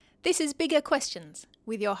This is Bigger Questions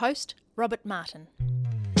with your host, Robert Martin.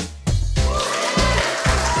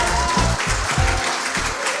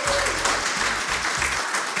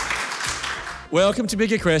 Welcome to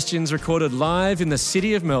Bigger Questions, recorded live in the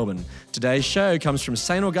city of Melbourne. Today's show comes from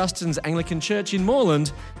St Augustine's Anglican Church in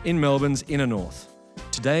Moreland in Melbourne's inner north.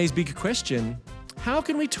 Today's Bigger Question: how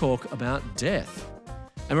can we talk about death?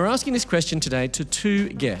 And we're asking this question today to two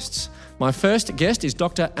guests. My first guest is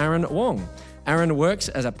Dr. Aaron Wong. Aaron works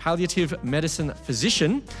as a palliative medicine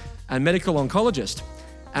physician and medical oncologist.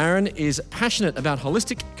 Aaron is passionate about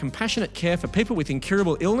holistic, compassionate care for people with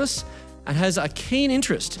incurable illness and has a keen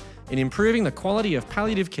interest in improving the quality of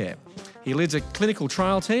palliative care. He leads a clinical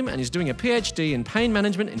trial team and is doing a PhD in pain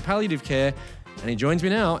management in palliative care. And he joins me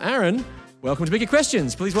now. Aaron, welcome to Bigger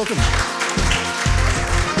Questions. Please welcome.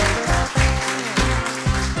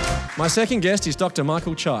 My second guest is Dr.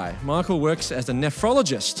 Michael Chai. Michael works as a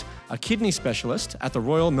nephrologist, a kidney specialist at the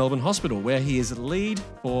Royal Melbourne Hospital, where he is lead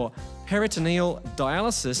for peritoneal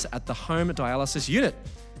dialysis at the home dialysis unit.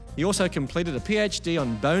 He also completed a PhD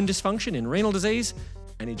on bone dysfunction in renal disease,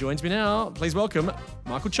 and he joins me now. Please welcome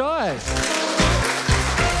Michael Chai.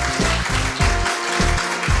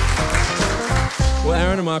 Well,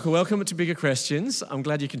 Aaron and Michael, welcome to Bigger Questions. I'm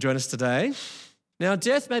glad you can join us today. Now,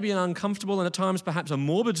 death may be an uncomfortable and at times perhaps a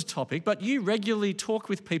morbid topic, but you regularly talk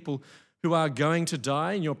with people who are going to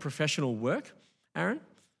die in your professional work. Aaron?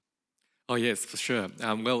 Oh, yes, for sure.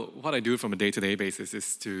 Well, what I do from a day-to-day basis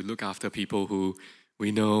is to look after people who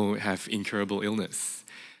we know have incurable illness.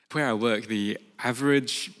 Where I work, the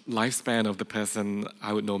average lifespan of the person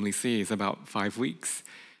I would normally see is about 5 weeks.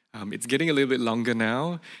 It's getting a little bit longer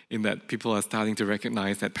now in that people are starting to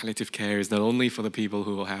recognize that palliative care is not only for the people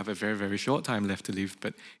who will have a very, very short time left to live,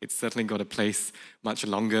 but it's certainly got a place much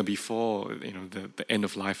longer before the end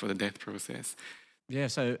of life or the death process. Yeah,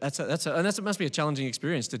 so that must be a challenging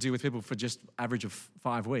experience to deal with people for just average of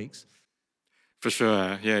 5 weeks. For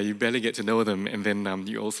sure, yeah, you barely get to know them, and then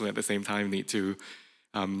you also at the same time need to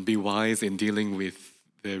be wise in dealing with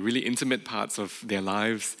the really intimate parts of their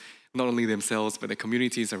lives, not only themselves, but the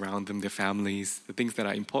communities around them, their families, the things that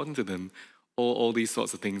are important to them. All these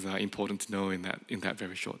sorts of things are important to know in that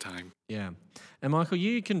very short time. Yeah. And Michael,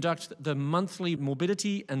 you conduct the monthly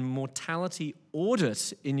morbidity and mortality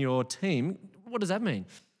audit in your team. What does that mean?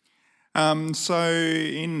 So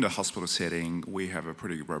in the hospital setting, we have a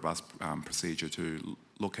pretty robust procedure to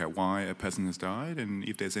look at why a person has died and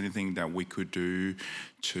if there's anything that we could do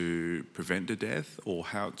to prevent the death or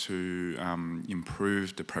how to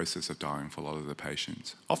improve the process of dying for a lot of the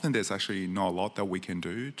patients. Often there's actually not a lot that we can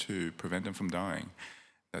do to prevent them from dying.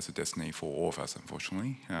 That's a destiny for all of us,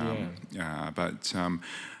 unfortunately. But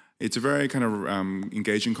it's a very kind of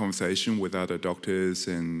engaging conversation with other doctors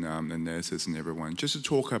and nurses and everyone, just to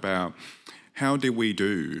talk about how did we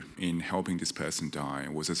do in helping this person die?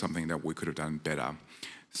 Was there something that we could have done better?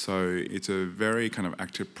 So it's a very kind of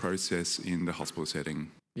active process in the hospital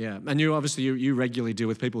setting. Yeah, and you obviously you regularly deal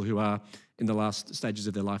with people who are in the last stages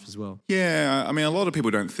of their life as well. Yeah, I mean, a lot of people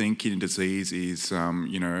don't think kidney disease is,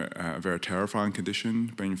 a very terrifying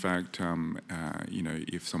condition. But in fact,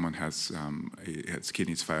 if someone has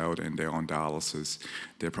kidneys failed and they're on dialysis,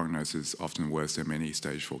 their prognosis is often worse than many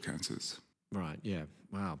stage 4 cancers. Right, yeah,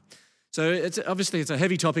 wow. So it's a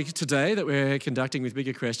heavy topic today that we're conducting with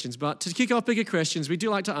Bigger Questions. But to kick off Bigger Questions, we do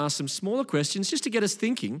like to ask some smaller questions just to get us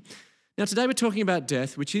thinking. Now, today we're talking about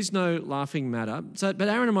death, which is no laughing matter. But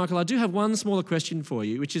Aaron and Michael, I do have one smaller question for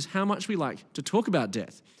you, which is how much we like to talk about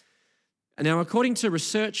death. And now, according to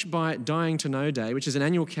research by Dying to Know Day, which is an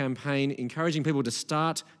annual campaign encouraging people to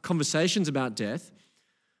start conversations about death,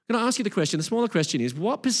 I'm going to ask you the smaller question is,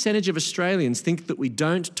 what percentage of Australians think that we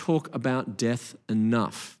don't talk about death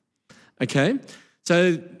enough? Okay,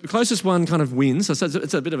 so the closest one kind of wins. So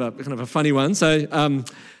it's a bit of a kind of a funny one. So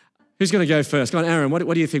who's going to go first? Go on, Aaron,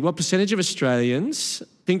 what do you think? What percentage of Australians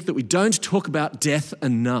think that we don't talk about death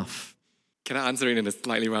enough? Can I answer it in a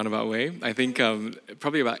slightly roundabout way? I think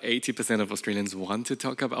probably about 80% of Australians want to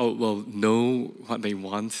talk about, know what they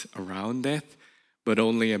want around death, but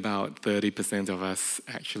only about 30% of us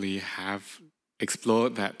actually have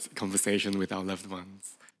explored that conversation with our loved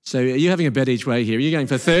ones. So are you having a bet each way here? Are you going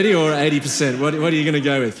for 30 or 80%? What are you going to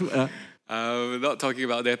go with? Not talking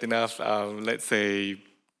about death enough. Let's say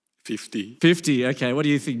 50. 50, okay. What do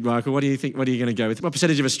you think, Michael? What do you think? What are you going to go with? What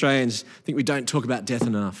percentage of Australians think we don't talk about death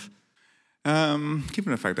enough?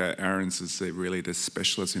 Given the fact that Aaron's is really the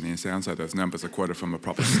specialist in it, sounds like those numbers are quoted from a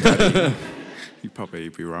proper study. You'd probably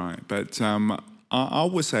be right. But I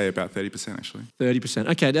would say about 30%, actually. 30%.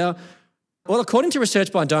 Okay, now, well, according to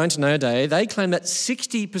research by Dying to Know Day, they claim that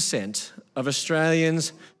 60% of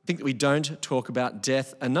Australians think that we don't talk about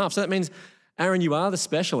death enough. So that means, Aaron, you are the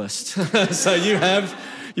specialist. So you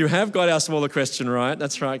have got our smaller question right.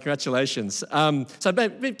 That's right. Congratulations. So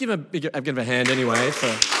give him a hand anyway.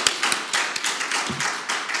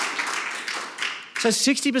 So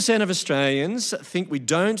 60% of Australians think we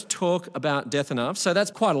don't talk about death enough. So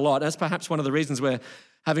that's quite a lot. That's perhaps one of the reasons we're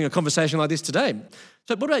having a conversation like this today.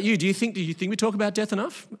 So what about you? Do you think we talk about death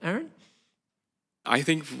enough, Aaron? I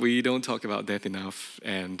think we don't talk about death enough,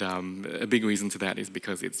 and a big reason to that is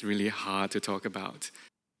because it's really hard to talk about.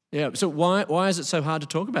 Yeah, so why is it so hard to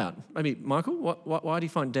talk about? Maybe, Michael, why do you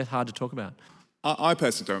find death hard to talk about? I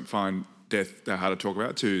personally don't find death that hard to talk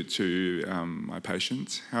about to my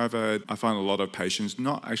patients. However, I find a lot of patients,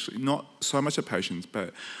 not so much of patients,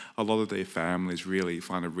 but a lot of their families really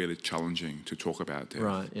find it really challenging to talk about death.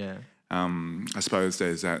 Right, yeah. I suppose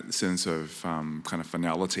there's that sense of kind of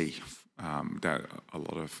finality that a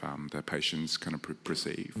lot of the patients kind of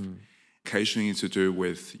perceive. Occasionally it's to do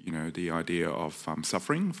with, the idea of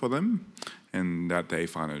suffering for them, and that they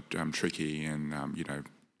find it tricky, and,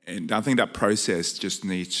 and I think that process just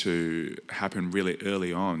needs to happen really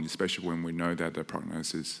early on, especially when we know that the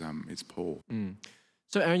prognosis is poor.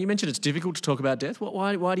 So, Aaron, you mentioned it's difficult to talk about death.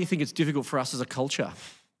 Why do you think it's difficult for us as a culture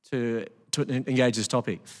to engage this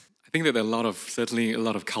topic? I think that there are certainly a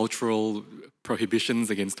lot of cultural prohibitions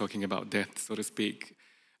against talking about death, so to speak.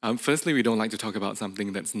 Firstly, we don't like to talk about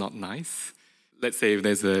something that's not nice. Let's say if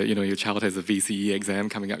there's your child has a VCE exam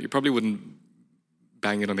coming up, you probably wouldn't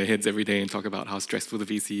bang it on their heads every day and talk about how stressful the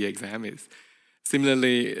VCE exam is.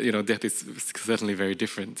 Similarly, death is certainly very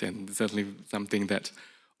different, and certainly something that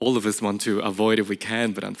all of us want to avoid if we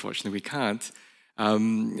can, but unfortunately we can't.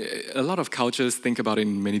 A lot of cultures think about it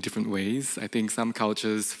in many different ways. I think some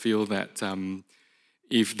cultures feel that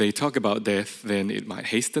if they talk about death, then it might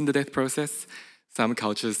hasten the death process. Some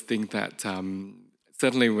cultures think that,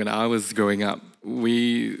 certainly when I was growing up,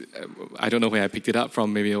 I don't know where I picked it up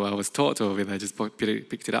from, maybe I was taught or whether I just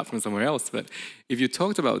picked it up from somewhere else, but if you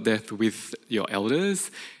talked about death with your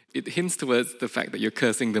elders, it hints towards the fact that you're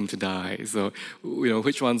cursing them to die. So,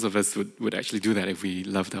 which ones of us would actually do that if we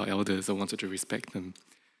loved our elders or wanted to respect them?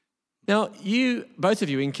 Now, both of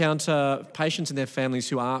you encounter patients and their families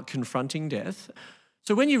who are confronting death.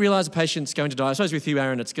 So when you realise a patient's going to die, I suppose with you,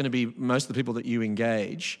 Aaron, it's going to be most of the people that you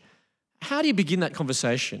engage. How do you begin that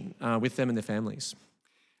conversation with them and their families?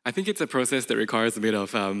 I think it's a process that requires a bit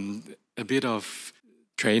of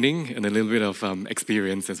training and a little bit of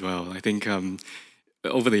experience as well. I think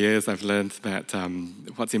over the years I've learned that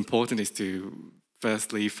what's important is to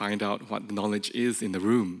firstly find out what the knowledge is in the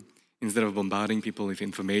room. Instead of bombarding people with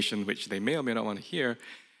information which they may or may not want to hear,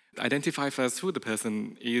 identify first who the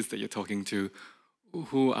person is that you're talking to.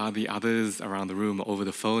 Who are the others around the room over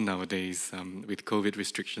the phone nowadays with COVID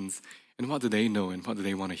restrictions, and what do they know and what do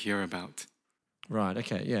they want to hear about? Right,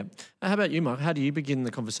 okay, yeah. How about you, Mark? How do you begin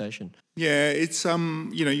the conversation? Yeah, it's,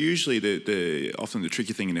 usually often the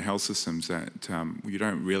tricky thing in the health systems that you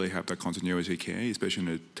don't really have that continuity care, especially in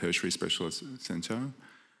a tertiary specialist centre.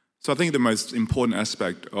 So I think the most important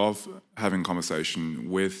aspect of having a conversation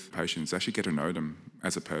with patients is actually get to know them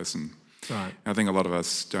as a person. Right. I think a lot of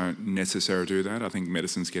us don't necessarily do that. I think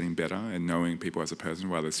medicine's getting better at knowing people as a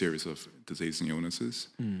person rather than a series of diseases and illnesses.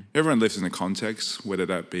 Everyone lives in a context, whether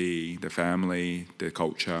that be their family, their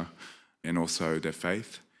culture, and also their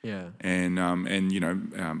faith. Yeah. And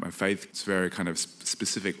a faith is very kind of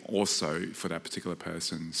specific also for that particular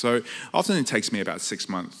person. So often it takes me about 6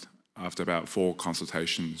 months after about 4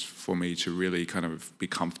 consultations for me to really kind of be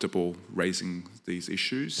comfortable raising these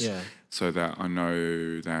issues, so that I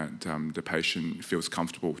know that the patient feels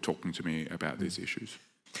comfortable talking to me about these issues.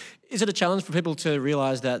 Is it a challenge for people to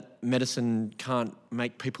realise that medicine can't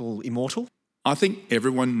make people immortal? I think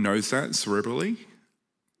everyone knows that cerebrally,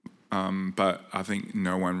 but I think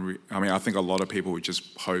no one... I think a lot of people would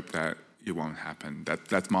just hope that it won't happen.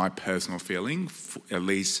 That's my personal feeling, at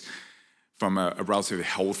least from a relatively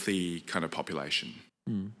healthy kind of population.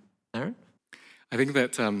 Aaron? I think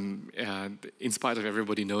that in spite of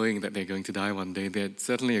everybody knowing that they're going to die one day, there's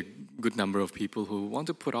certainly a good number of people who want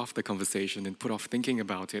to put off the conversation and put off thinking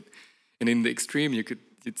about it. And in the extreme, you'd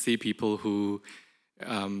see people who,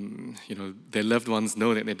 their loved ones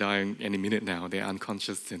know that they're dying any minute now. They're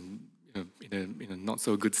unconscious and in a not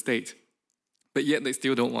so good state. But yet they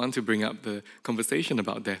still don't want to bring up the conversation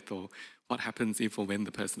about death or what happens if or when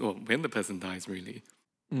the person dies, really.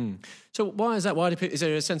 So why is that? Is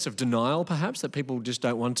there a sense of denial, perhaps, that people just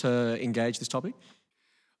don't want to engage this topic?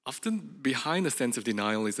 Often behind a sense of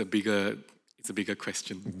denial is a bigger it's a bigger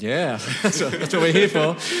question. Yeah, that's what we're here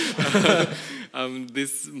for.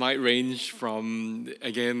 This might range from,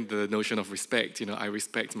 again, the notion of respect. I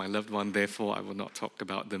respect my loved one, therefore I will not talk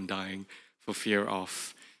about them dying for fear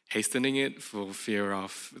of hastening it, for fear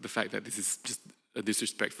of the fact that this is just a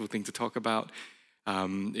disrespectful thing to talk about.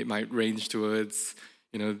 It might range towards,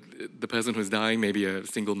 the person who's dying, maybe a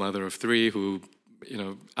single mother of 3 who,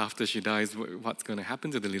 after she dies, what's going to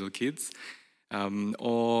happen to the little kids?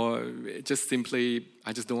 Or just simply,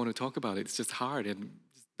 I just don't want to talk about it. It's just hard, and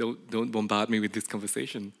don't bombard me with this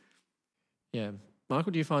conversation. Yeah.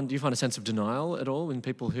 Michael, do you find a sense of denial at all in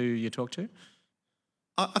people who you talk to?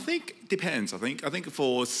 I think it depends. I think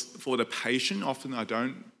for the patient, often I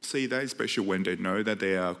don't see that, especially when they know that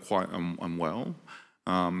they are quite unwell.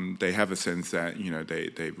 They have a sense that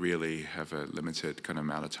they really have a limited kind of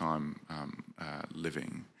amount of time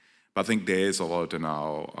living. But I think there's a lot of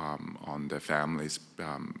denial on the family's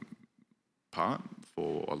part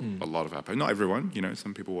for a lot of our patients. Not everyone,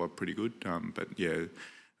 some people are pretty good, but yeah,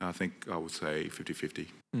 I think I would say 50-50.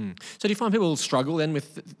 So do you find people struggle then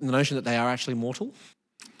with the notion that they are actually mortal?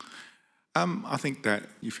 I think that,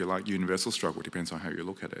 if you like, universal struggle depends on how you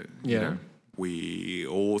look at it. Yeah. We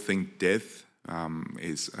all think death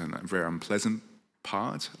is a very unpleasant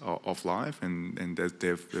part of life, and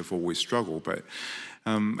they've always struggled. But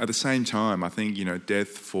at the same time, I think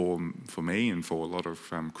death for me and for a lot of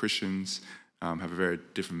Christians have a very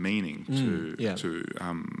different meaning to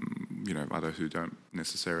others who don't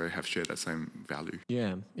necessarily have shared that same value.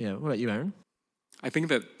 Yeah. What about you, Aaron? I think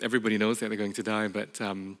that everybody knows that they're going to die, but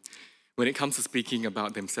when it comes to speaking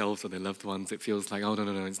about themselves or their loved ones, it feels like, oh,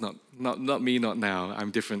 no, it's not me, not now.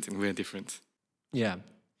 I'm different and we're different. Yeah.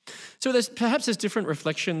 So there's different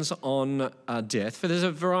reflections on death. There's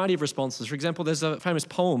a variety of responses. For example, there's a famous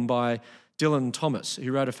poem by Dylan Thomas,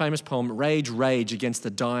 who wrote a famous poem, Rage, Rage Against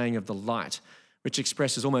the Dying of the Light, which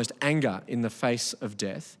expresses almost anger in the face of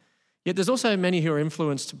death. Yet there's also many who are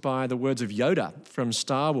influenced by the words of Yoda from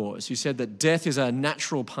Star Wars, who said that death is a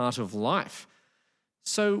natural part of life.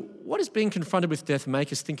 So what does being confronted with death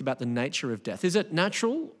make us think about the nature of death? Is it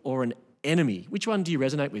natural or an enemy? Which one do you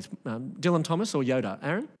resonate with, Dylan Thomas or Yoda?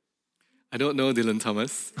 Aaron? I don't know Dylan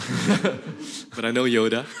Thomas, but I know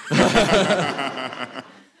Yoda.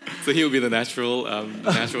 So he'll be the natural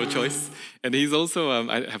choice. And he's also,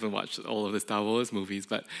 I haven't watched all of the Star Wars movies,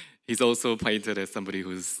 but he's also painted as somebody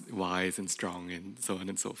who's wise and strong and so on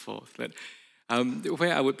and so forth. But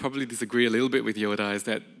where I would probably disagree a little bit with Yoda is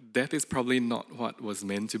that death is probably not what was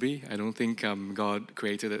meant to be. I don't think God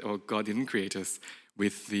created it, or God didn't create us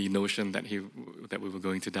with the notion that we were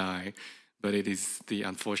going to die, but it is the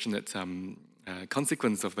unfortunate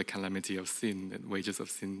consequence of the calamity of sin. The wages of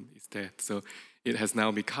sin is death. So it has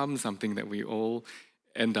now become something that we all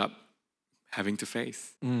end up having to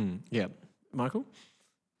face. Yeah. Michael?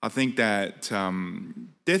 I think that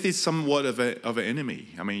death is somewhat of an enemy.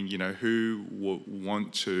 I mean, who would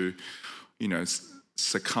want to,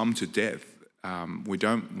 succumb to death? We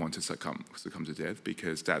don't want to succumb to death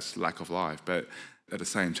because that's lack of life. But at the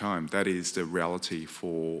same time, that is the reality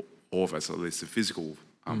for all of us, at least the physical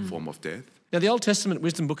form of death. Now, the Old Testament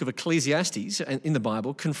wisdom book of Ecclesiastes in the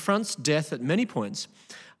Bible confronts death at many points,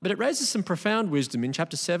 but it raises some profound wisdom in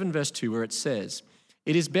chapter 7, verse 2, where it says,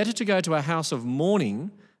 "It is better to go to a house of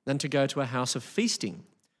mourning than to go to a house of feasting.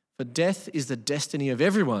 For death is the destiny of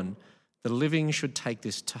everyone. The living should take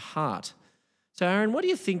this to heart." So, Aaron, what do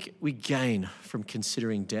you think we gain from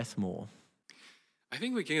considering death more? I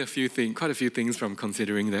think we gain quite a few things from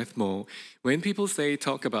considering death more. When people say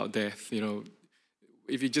talk about death,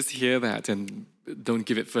 if you just hear that and don't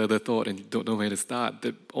give it further thought and don't know where to start,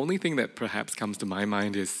 the only thing that perhaps comes to my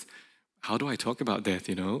mind is, how do I talk about death,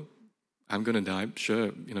 I'm going to die,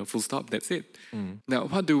 sure, full stop, that's it. Now,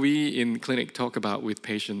 what do we in clinic talk about with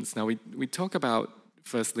patients? Now, we talk about,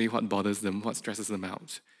 firstly, what bothers them, what stresses them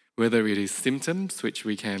out. Whether it is symptoms, which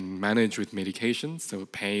we can manage with medications, so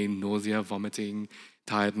pain, nausea, vomiting,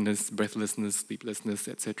 tiredness, breathlessness, sleeplessness,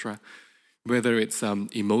 etc. Whether it's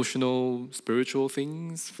emotional, spiritual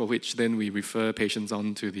things, for which then we refer patients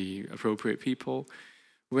on to the appropriate people.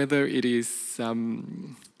 Whether it is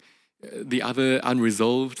the other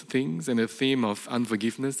unresolved things, and the theme of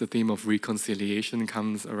unforgiveness, the theme of reconciliation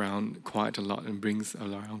comes around quite a lot and brings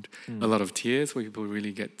around a lot of tears where people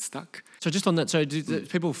really get stuck. So just on that, so do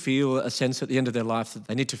people feel a sense at the end of their life that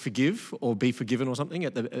they need to forgive or be forgiven or something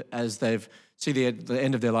as they've see the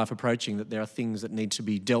end of their life approaching, that there are things that need to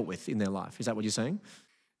be dealt with in their life? Is that what you're saying?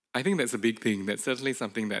 I think that's a big thing. That's certainly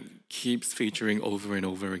something that keeps featuring over and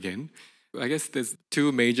over again. I guess there's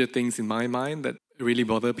two major things in my mind that really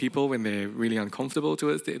bother people when they're really uncomfortable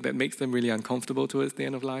that makes them really uncomfortable towards the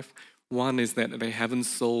end of life. One is that they haven't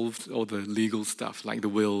solved all the legal stuff, like the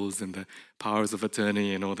wills and the powers of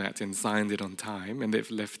attorney and all that, and signed it on time, and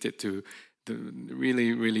they've left it to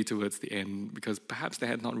really towards the end because perhaps they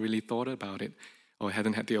had not really thought about it or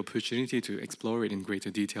hadn't had the opportunity to explore it in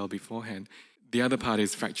greater detail beforehand. The other part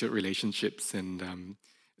is fractured relationships and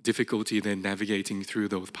difficulty then navigating through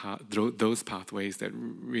those pathways that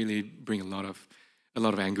really bring a lot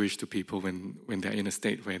of anguish to people when they're in a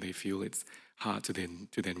state where they feel it's hard to then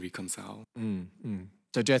reconcile.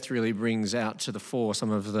 So death really brings out to the fore some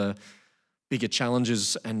of the bigger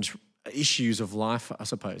challenges and issues of life, I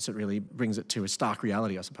suppose. It really brings it to a stark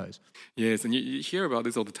reality, I suppose. Yes, and you hear about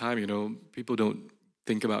this all the time, people don't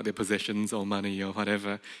think about their possessions or money or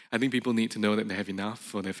whatever. I think people need to know that they have enough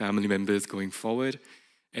for their family members going forward,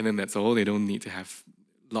 and then that's all. They don't need to have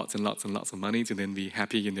lots and lots and lots of money to then be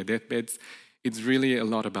happy in their deathbeds. It's really a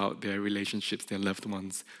lot about their relationships, their loved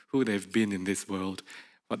ones, who they've been in this world,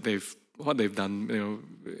 what they've done,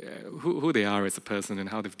 who they are as a person and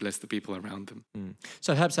how they've blessed the people around them.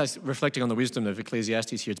 So perhaps that's reflecting on the wisdom of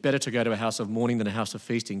Ecclesiastes here. It's better to go to a house of mourning than a house of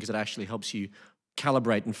feasting because it actually helps you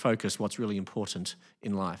calibrate and focus what's really important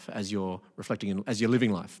in life as you're as you're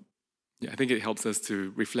living life. Yeah, I think it helps us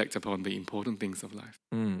to reflect upon the important things of life.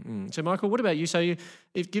 So, Michael, what about you? So,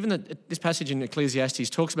 given that this passage in Ecclesiastes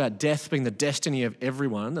talks about death being the destiny of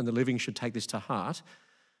everyone and the living should take this to heart,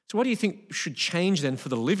 so what do you think should change then for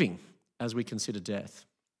the living as we consider death?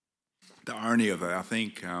 The irony of it, I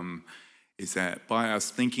think, is that by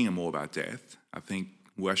us thinking more about death, I think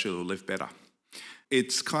we actually will live better.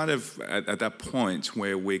 It's kind of at that point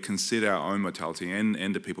where we consider our own mortality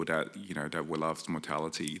and the people that that we love's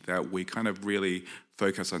mortality, that we kind of really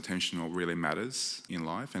focus our attention on what really matters in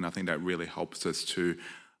life, and I think that really helps us to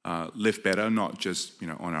live better, not just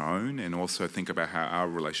on our own, and also think about how our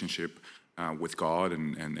relationship with God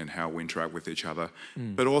and how we interact with each other,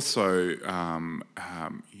 but also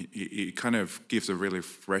it kind of gives a really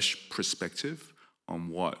fresh perspective on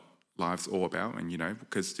what life's all about, and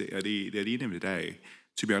because at the end of the day,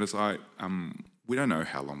 to be honest, we don't know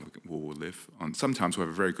how long we will live. Sometimes we have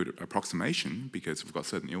a very good approximation because we've got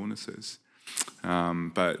certain illnesses,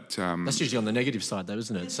 but that's usually on the negative side, though,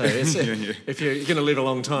 isn't it? So if you're going to live a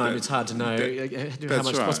long time, it's hard to know how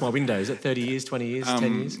much. Right. What's my window? Is it 30 years, 20 years,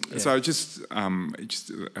 10 years? Yeah. So just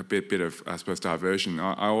a bit of, I suppose, diversion.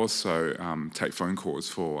 I also take phone calls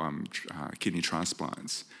for kidney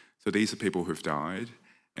transplants. So these are people who've died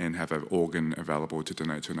and have an organ available to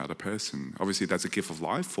donate to another person. Obviously, that's a gift of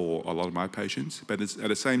life for a lot of my patients, but it's, at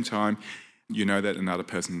the same time, that another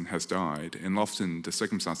person has died, and often the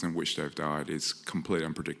circumstance in which they've died is completely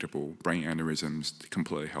unpredictable, brain aneurysms,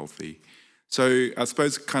 completely healthy. So I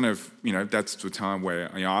suppose kind of, that's the time where,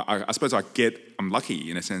 I suppose I'm lucky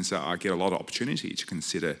in a sense that I get a lot of opportunity to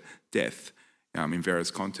consider death in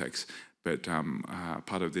various contexts. But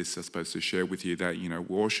part of this, I suppose, to share with you that,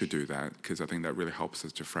 we all should do that because I think that really helps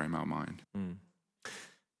us to frame our mind.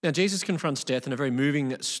 Now, Jesus confronts death in a very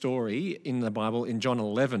moving story in the Bible in John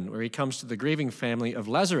 11, where he comes to the grieving family of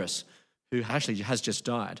Lazarus, who actually has just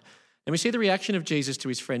died. And we see the reaction of Jesus to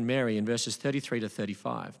his friend Mary in verses 33 to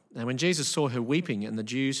 35. And when Jesus saw her weeping and the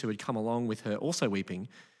Jews who had come along with her also weeping,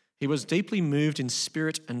 he was deeply moved in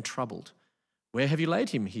spirit and troubled. "Where have you laid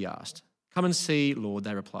him?" he asked. "Come and see, Lord,"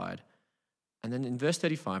 they replied. And then in verse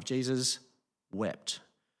 35, Jesus wept.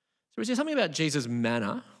 So is there something about Jesus'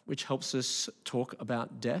 manner which helps us talk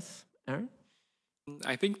about death, Aaron?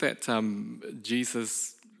 I think that the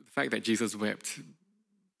fact that Jesus wept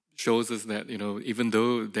shows us that, even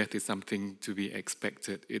though death is something to be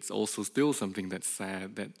expected, it's also still something that's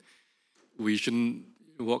sad, that we shouldn't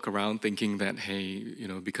walk around thinking that, hey,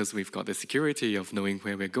 because we've got the security of knowing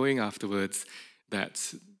where we're going afterwards,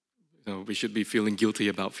 that we should be feeling guilty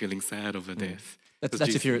about feeling sad over death.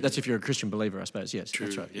 That's if you're a Christian believer, I suppose. Yes, true.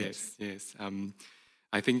 That's right. Yes.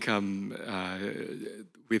 I think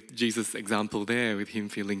with Jesus' example there, with him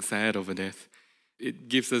feeling sad over death, it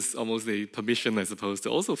gives us almost the permission, I suppose, to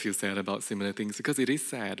also feel sad about similar things because it is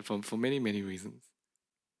sad for many, many reasons.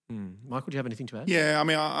 Michael, do you have anything to add? Yeah, I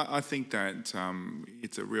mean, I think that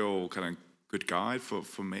it's a real kind of good guide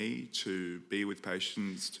for me to be with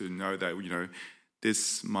patients, to know that,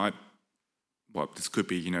 this could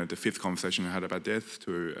be, the fifth conversation I had about death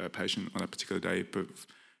to a patient on a particular day, but,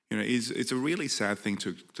 it's a really sad thing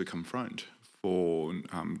to confront for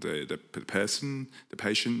the person, the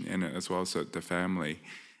patient, and as well as the family.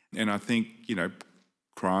 And I think,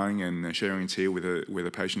 crying and sharing a tear with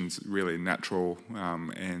a patient is really natural,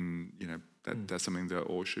 and, that's something that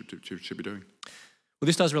all should be doing. Well,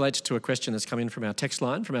 this does relate to a question that's come in from our text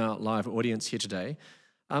line, from our live audience here today.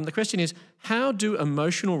 The question is, how do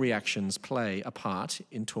emotional reactions play a part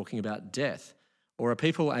in talking about death? Or are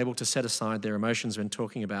people able to set aside their emotions when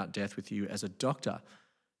talking about death with you as a doctor?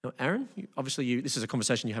 Now, Aaron, obviously this is a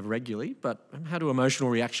conversation you have regularly, but how do emotional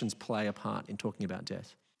reactions play a part in talking about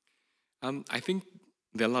death? I think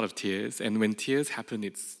there are a lot of tears, and when tears happen,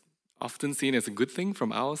 it's often seen as a good thing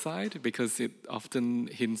from our side because it often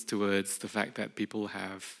hints towards the fact that people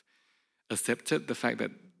have accepted the fact that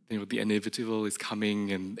the inevitable is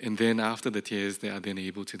coming, and then after the tears, they are then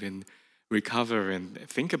able to then recover and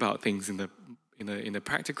think about things in a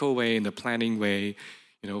practical way, in a planning way.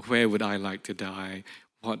 Where would I like to die?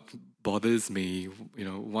 What bothers me?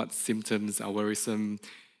 What symptoms are worrisome?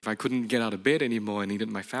 If I couldn't get out of bed anymore, I needed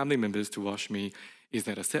my family members to wash me. Is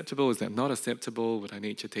that acceptable? Is that not acceptable? Will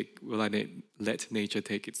I let nature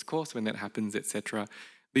take its course when that happens, etc.?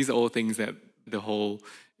 These are all things that the whole,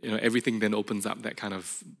 everything then opens up that kind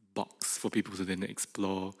of box for people to then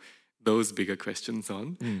explore those bigger questions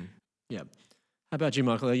on. Yeah. How about you,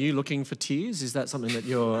 Michael? Are you looking for tears? Is that something that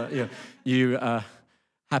you are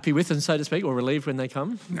happy with, and so to speak, or relieved when they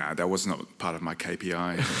come? No, that was not part of my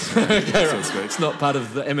KPI. So to speak. It's not part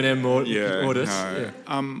of the M&M audit. No.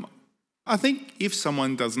 Yeah. I think if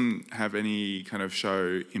someone doesn't have any kind of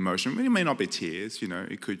show emotion, it may not be tears,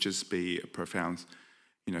 it could just be a profound,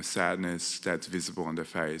 sadness that's visible on their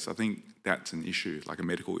face. I think that's an issue, like a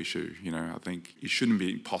medical issue. I think it shouldn't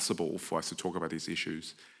be possible for us to talk about these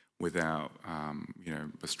issues without,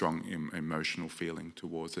 a strong emotional feeling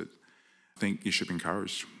towards it. I think you should be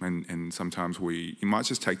encouraged, and sometimes it might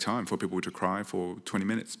just take time for people to cry for 20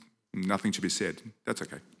 minutes, nothing to be said. That's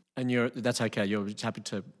okay. And that's okay. You're just happy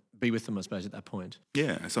to be with them, I suppose, at that point.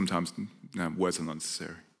 Yeah, sometimes words are not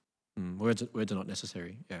necessary. Words are not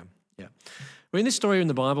necessary. Yeah. Well, in this story in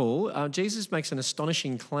the Bible, Jesus makes an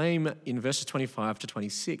astonishing claim in verses 25 to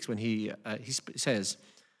 26 when he says,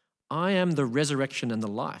 "I am the resurrection and the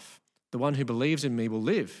life. The one who believes in me will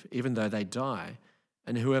live, even though they die.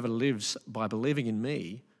 And whoever lives by believing in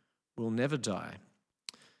me will never die."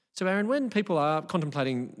 So, Aaron, when people are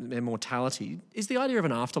contemplating their mortality, is the idea of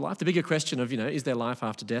an afterlife, the bigger question of, is there life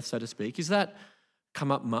after death, so to speak, is that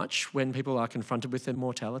come up much when people are confronted with their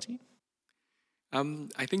mortality?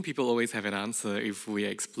 I think people always have an answer if we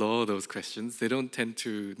explore those questions. They don't tend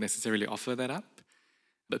to necessarily offer that up,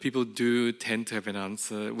 but people do tend to have an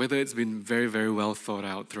answer, whether it's been very, very well thought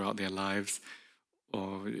out throughout their lives,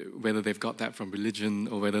 or whether they've got that from religion,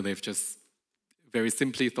 or whether they've just very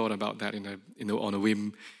simply thought about that on a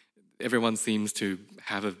whim. Everyone seems to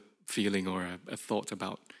have a feeling or a thought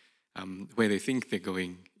about where they think they're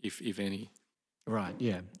going, if any. Right,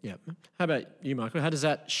 yeah. How about you, Michael? How does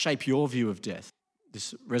that shape your view of death,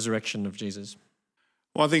 this resurrection of Jesus?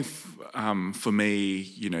 Well, I think for me,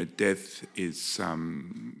 death is,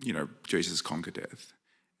 Jesus conquered death.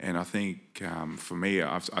 And I think for me,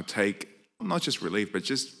 I take not just relief, but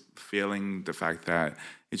just feeling the fact that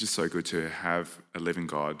it's just so good to have a living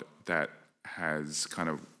God that has kind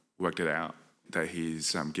of worked it out, that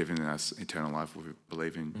he's given us eternal life if we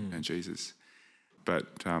believe in Jesus.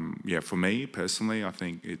 But for me personally, I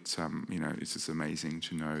think it's it's just amazing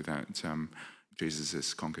to know that Jesus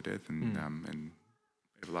has conquered death and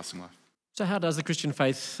everlasting life. So how does the Christian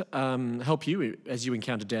faith help you as you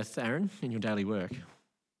encounter death, Aaron, in your daily work?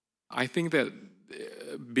 I think that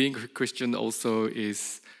being a Christian also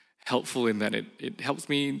is helpful in that it helps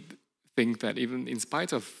me think that even in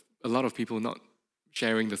spite of a lot of people not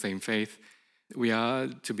sharing the same faith, we are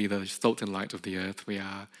to be the salt and light of the earth. We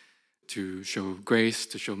are to show grace,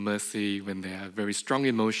 to show mercy when there are very strong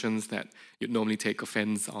emotions that you'd normally take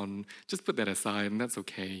offense on. Just put that aside, and that's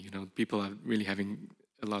okay. People are really having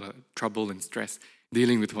a lot of trouble and stress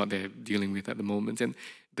dealing with what they're dealing with at the moment, and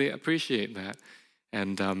they appreciate that.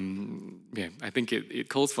 And I think it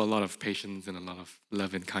calls for a lot of patience and a lot of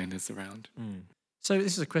love and kindness around. So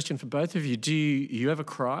this is a question for both of you. Do you ever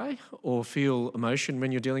cry or feel emotion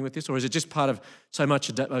when you're dealing with this? Or is it just part of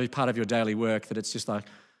part of your daily work that it's just like,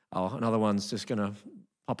 oh, another one's just going to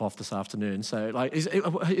pop off this afternoon? So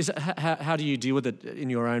how do you deal with it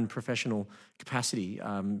in your own professional capacity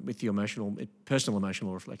with your personal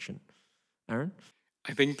emotional reflection? Aaron?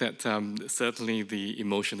 I think that certainly the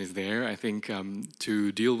emotion is there. I think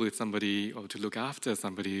to deal with somebody or to look after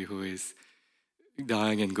somebody who is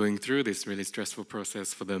dying and going through this really stressful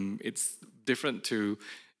process for them, it's different to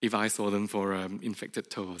if I saw them for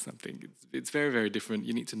infected toe or something. It's very, very different.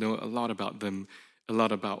 You need to know a lot about them, a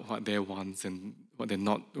lot about what their wants and what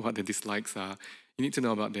their dislikes are. You need to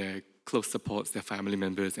know about their close supports, their family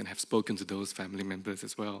members, and have spoken to those family members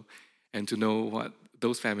as well. and to know what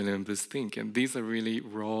those family members think. And these are really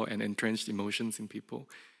raw and entrenched emotions in people.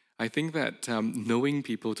 I think that knowing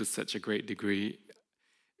people to such a great degree,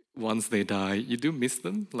 once they die, you do miss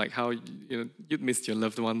them, like how you'd miss your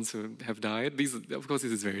loved ones who have died. Of course,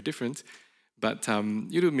 this is very different, but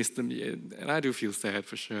you do miss them, and I do feel sad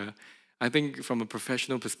for sure. I think from a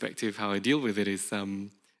professional perspective, how I deal with it is a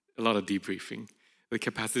lot of debriefing. The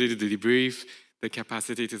capacity to debrief, the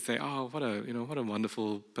capacity to say, "Oh, what a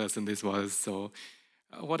wonderful person this was," or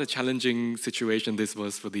what a challenging situation this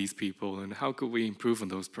was for these people, and how could we improve on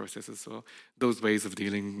those processes or those ways of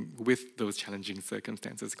dealing with those challenging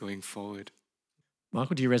circumstances going forward.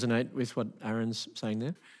 Michael, do you resonate with what Aaron's saying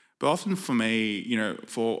there? But often for me,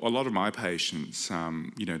 for a lot of my patients,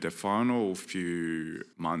 their final few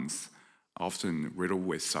months are often riddled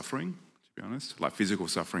with suffering, to be honest, like physical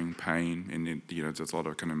suffering, pain, and there's a lot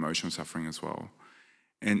of kind of emotional suffering as well.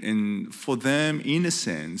 And for them, in a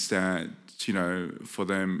sense, that for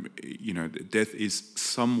them, death is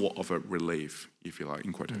somewhat of a relief, if you like,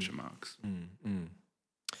 in quotation marks.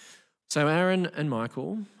 So, Aaron and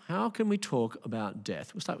Michael, how can we talk about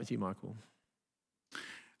death? We'll start with you, Michael.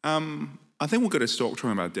 I think we've got to start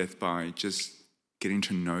talking about death by just getting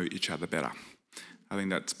to know each other better. I think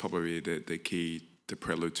that's probably the key, the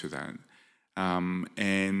prelude to that.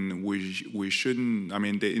 And we shouldn't,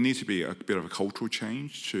 there needs to be a bit of a cultural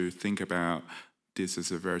change to think about this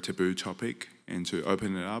as a very taboo topic and to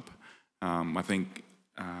open it up. I think,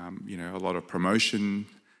 a lot of promotion,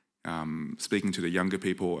 speaking to the younger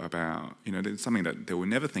people about, it's something that they will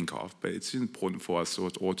never think of, but it's important for us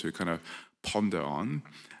all to kind of ponder on.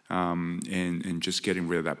 And just getting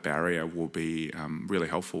rid of that barrier will be really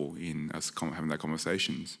helpful in us having that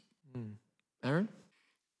conversations. Aaron?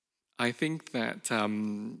 I think that,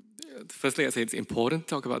 firstly, I'd say it's important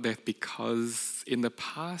to talk about death because in the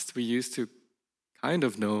past we used to kind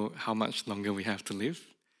of know how much longer we have to live.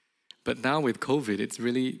 But now with COVID, it's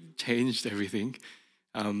really changed everything.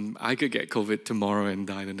 I could get COVID tomorrow and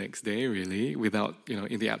die the next day, really, without,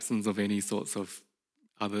 in the absence of any sorts of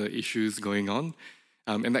other issues going on.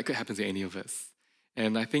 And that could happen to any of us.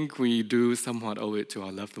 And I think we do somewhat owe it to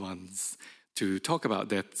our loved ones to talk about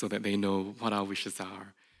death so that they know what our wishes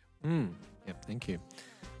are. Yep, thank you.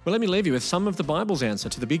 Well, let me leave you with some of the Bible's answer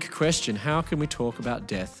to the big question, how can we talk about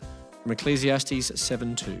death? From Ecclesiastes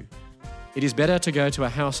 7:2. It is better to go to a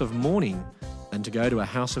house of mourning than to go to a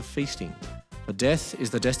house of feasting. For death is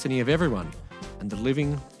the destiny of everyone, and the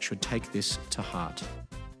living should take this to heart.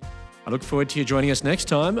 I look forward to you joining us next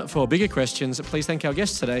time for bigger questions. Please thank our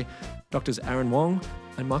guests today, Drs. Aaron Wong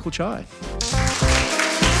and Michael Chai.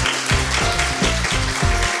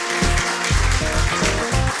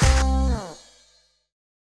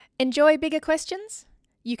 Enjoy bigger questions?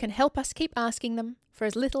 You can help us keep asking them for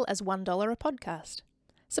as little as $1 a podcast.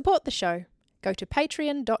 Support the show. Go to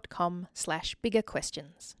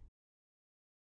patreon.com/biggerquestions.